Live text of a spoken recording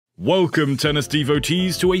Welcome, tennis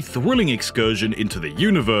devotees, to a thrilling excursion into the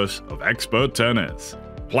universe of expert tennis.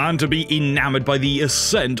 Plan to be enamored by the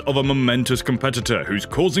ascent of a momentous competitor who's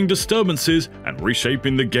causing disturbances and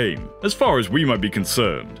reshaping the game, as far as we might be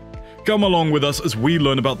concerned. Come along with us as we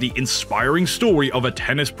learn about the inspiring story of a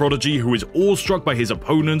tennis prodigy who is awestruck by his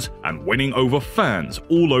opponents and winning over fans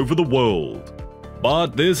all over the world.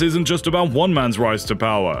 But this isn't just about one man's rise to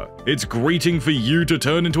power. It's greeting for you to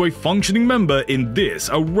turn into a functioning member in this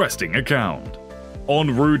arresting account.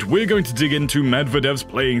 En route, we're going to dig into Medvedev's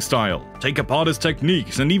playing style, take apart his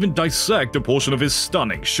techniques, and even dissect a portion of his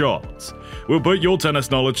stunning shots. We'll put your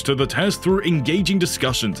tennis knowledge to the test through engaging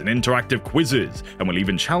discussions and interactive quizzes, and we'll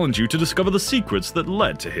even challenge you to discover the secrets that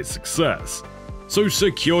led to his success. So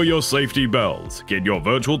secure your safety belts, get your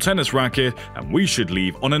virtual tennis racket, and we should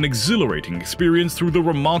leave on an exhilarating experience through the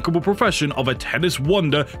remarkable profession of a tennis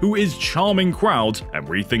wonder who is charming crowds and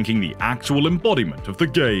rethinking the actual embodiment of the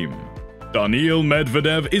game. Daniil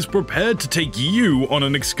Medvedev is prepared to take you on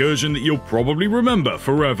an excursion that you'll probably remember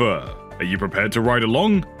forever. Are you prepared to ride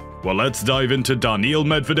along? Well, let's dive into Daniil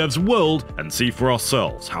Medvedev's world and see for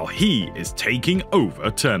ourselves how he is taking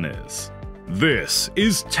over tennis. This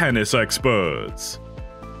is Tennis Experts.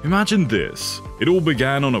 Imagine this. It all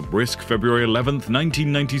began on a brisk February 11th,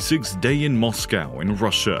 1996 day in Moscow in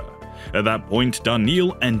Russia. At that point,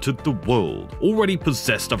 Daniil entered the world, already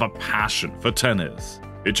possessed of a passion for tennis.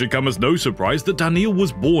 It should come as no surprise that Daniil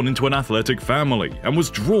was born into an athletic family and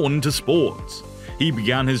was drawn into sports. He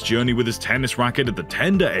began his journey with his tennis racket at the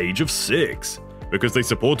tender age of 6. Because they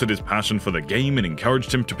supported his passion for the game and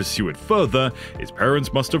encouraged him to pursue it further, his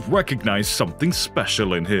parents must have recognized something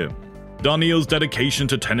special in him. Daniil's dedication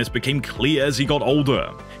to tennis became clear as he got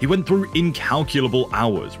older. He went through incalculable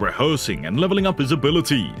hours rehearsing and leveling up his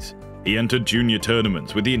abilities. He entered junior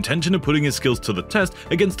tournaments with the intention of putting his skills to the test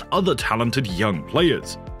against other talented young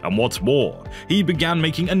players. And what's more, he began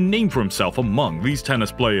making a name for himself among these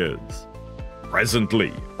tennis players.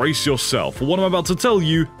 Presently, brace yourself for what I'm about to tell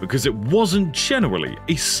you, because it wasn't generally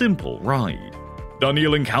a simple ride.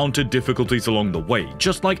 Daniil encountered difficulties along the way,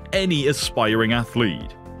 just like any aspiring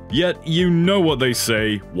athlete. Yet, you know what they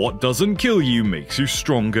say, what doesn't kill you makes you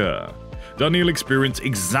stronger. Daniil experienced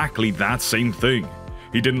exactly that same thing.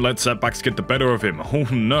 He didn't let setbacks get the better of him, oh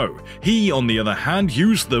no. He, on the other hand,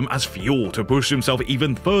 used them as fuel to push himself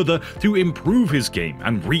even further to improve his game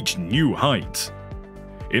and reach new heights.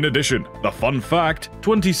 In addition, the fun fact,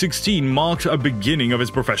 2016 marked a beginning of his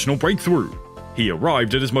professional breakthrough. He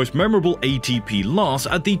arrived at his most memorable ATP loss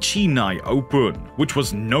at the Chennai Open, which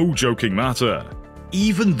was no joking matter.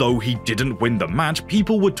 Even though he didn't win the match,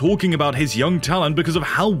 people were talking about his young talent because of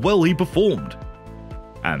how well he performed.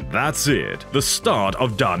 And that's it, the start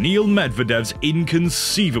of Daniil Medvedev's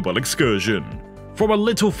inconceivable excursion. From a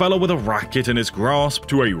little fella with a racket in his grasp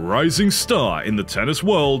to a rising star in the tennis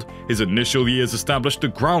world, his initial years established the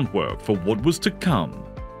groundwork for what was to come.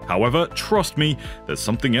 However, trust me, there's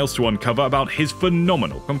something else to uncover about his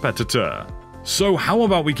phenomenal competitor. So how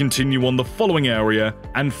about we continue on the following area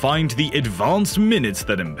and find the advanced minutes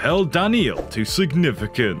that impelled Daniil to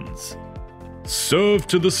significance. Serve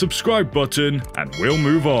to the subscribe button and we'll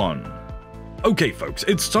move on. Okay folks,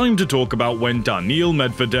 it's time to talk about when Daniil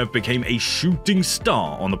Medvedev became a shooting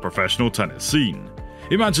star on the professional tennis scene.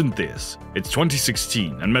 Imagine this, it's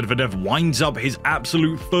 2016 and Medvedev winds up his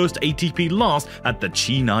absolute first ATP loss at the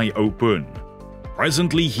Chennai Open.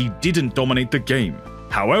 Presently, he didn't dominate the game.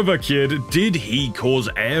 However, kid, did he cause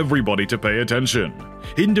everybody to pay attention.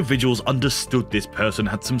 Individuals understood this person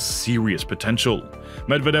had some serious potential.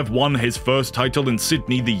 Medvedev won his first title in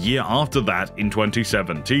Sydney the year after that in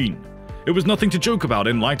 2017. It was nothing to joke about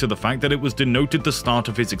in light of the fact that it was denoted the start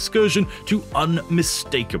of his excursion to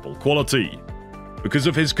unmistakable quality. Because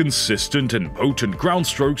of his consistent and potent ground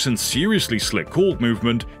strokes and seriously slick court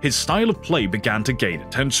movement, his style of play began to gain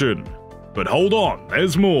attention. But hold on,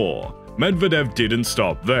 there's more. Medvedev didn't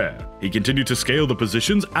stop there. He continued to scale the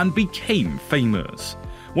positions and became famous.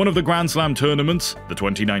 One of the Grand Slam tournaments, the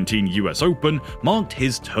 2019 US Open, marked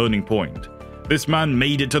his turning point. This man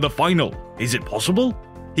made it to the final. Is it possible?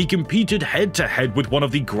 He competed head-to-head with one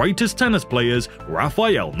of the greatest tennis players, Rafa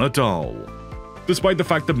Nadal. Despite the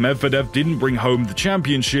fact that Medvedev didn't bring home the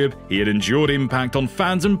championship, he had endured impact on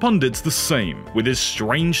fans and pundits the same, with his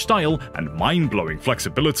strange style and mind-blowing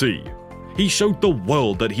flexibility. He showed the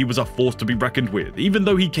world that he was a force to be reckoned with, even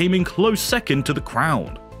though he came in close second to the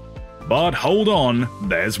crowd. But hold on,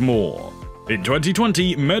 there's more. In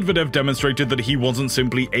 2020, Medvedev demonstrated that he wasn't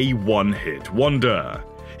simply a one-hit wonder.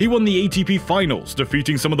 He won the ATP Finals,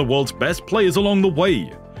 defeating some of the world's best players along the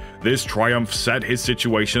way. This triumph set his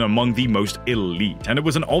situation among the most elite, and it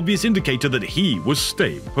was an obvious indicator that he was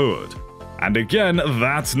staying put. And again,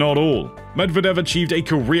 that's not all. Medvedev achieved a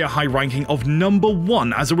career-high ranking of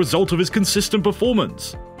 #1 as a result of his consistent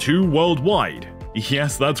performance. 2 worldwide.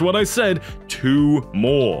 Yes, that's what I said, 2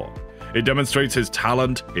 more. It demonstrates his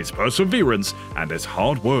talent, his perseverance, and his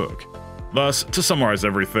hard work. Thus, to summarize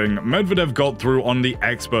everything, Medvedev got through on the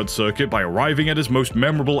expert circuit by arriving at his most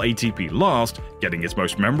memorable ATP last, getting his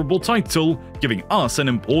most memorable title, giving us an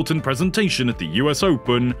important presentation at the US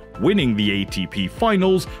Open, winning the ATP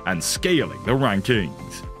finals, and scaling the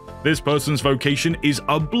rankings. This person's vocation is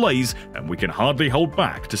ablaze, and we can hardly hold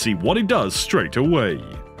back to see what he does straight away.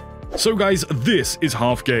 So guys, this is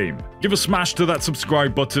Half Game. Give a smash to that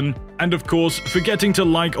subscribe button, and of course, forgetting to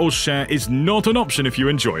like or share is not an option if you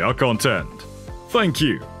enjoy our content. Thank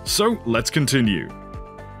you. So let's continue.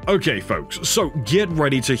 Okay folks, so get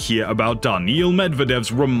ready to hear about Daniil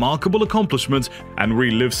Medvedev's remarkable accomplishments and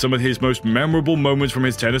relive some of his most memorable moments from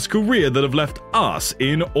his tennis career that have left us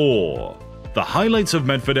in awe. The highlights of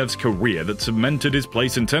Medvedev's career that cemented his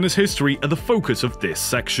place in tennis history are the focus of this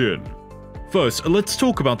section. First, let's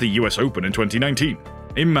talk about the US Open in 2019.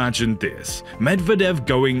 Imagine this, Medvedev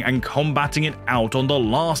going and combating it out on the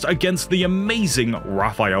last against the amazing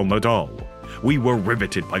Rafa Nadal. We were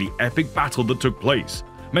riveted by the epic battle that took place.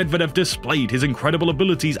 Medvedev displayed his incredible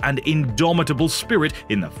abilities and indomitable spirit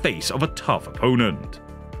in the face of a tough opponent.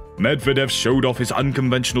 Medvedev showed off his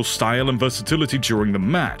unconventional style and versatility during the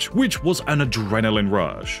match, which was an adrenaline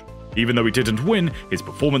rush. Even though he didn't win, his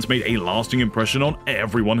performance made a lasting impression on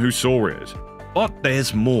everyone who saw it. But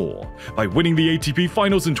there's more. By winning the ATP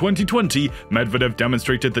finals in 2020, Medvedev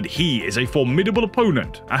demonstrated that he is a formidable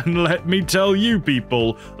opponent, and let me tell you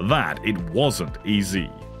people, that it wasn't easy.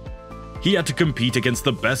 He had to compete against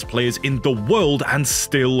the best players in the world and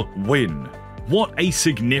still win. What a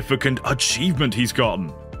significant achievement he's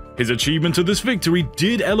gotten. His achievement to this victory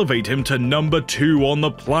did elevate him to #2 on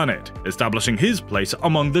the planet, establishing his place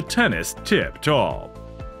among the tennis tip-top.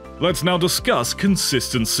 Let's now discuss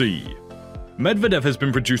consistency. Medvedev has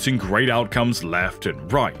been producing great outcomes left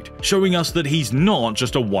and right, showing us that he's not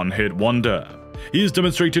just a one-hit wonder. He has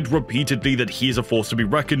demonstrated repeatedly that he is a force to be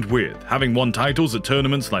reckoned with, having won titles at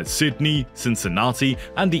tournaments like Sydney, Cincinnati,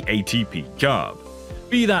 and the ATP Cup.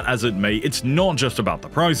 Be that as it may, it's not just about the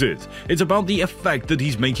prizes, it's about the effect that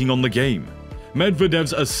he's making on the game.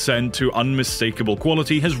 Medvedev's ascent to unmistakable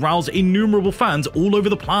quality has roused innumerable fans all over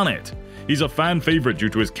the planet. He's a fan favorite due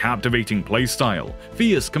to his captivating playstyle,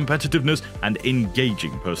 fierce competitiveness, and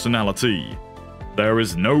engaging personality. There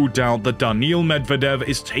is no doubt that Daniil Medvedev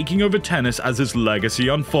is taking over tennis as his legacy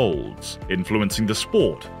unfolds, influencing the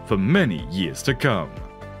sport for many years to come.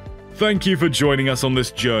 Thank you for joining us on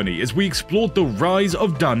this journey as we explored the rise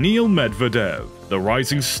of Daniil Medvedev, the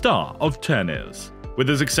rising star of tennis. With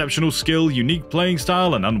his exceptional skill, unique playing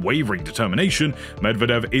style, and unwavering determination,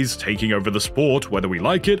 Medvedev is taking over the sport whether we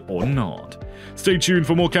like it or not. Stay tuned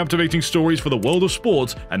for more captivating stories for the world of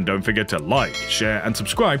sports, and don't forget to like, share, and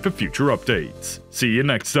subscribe for future updates. See you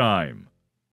next time.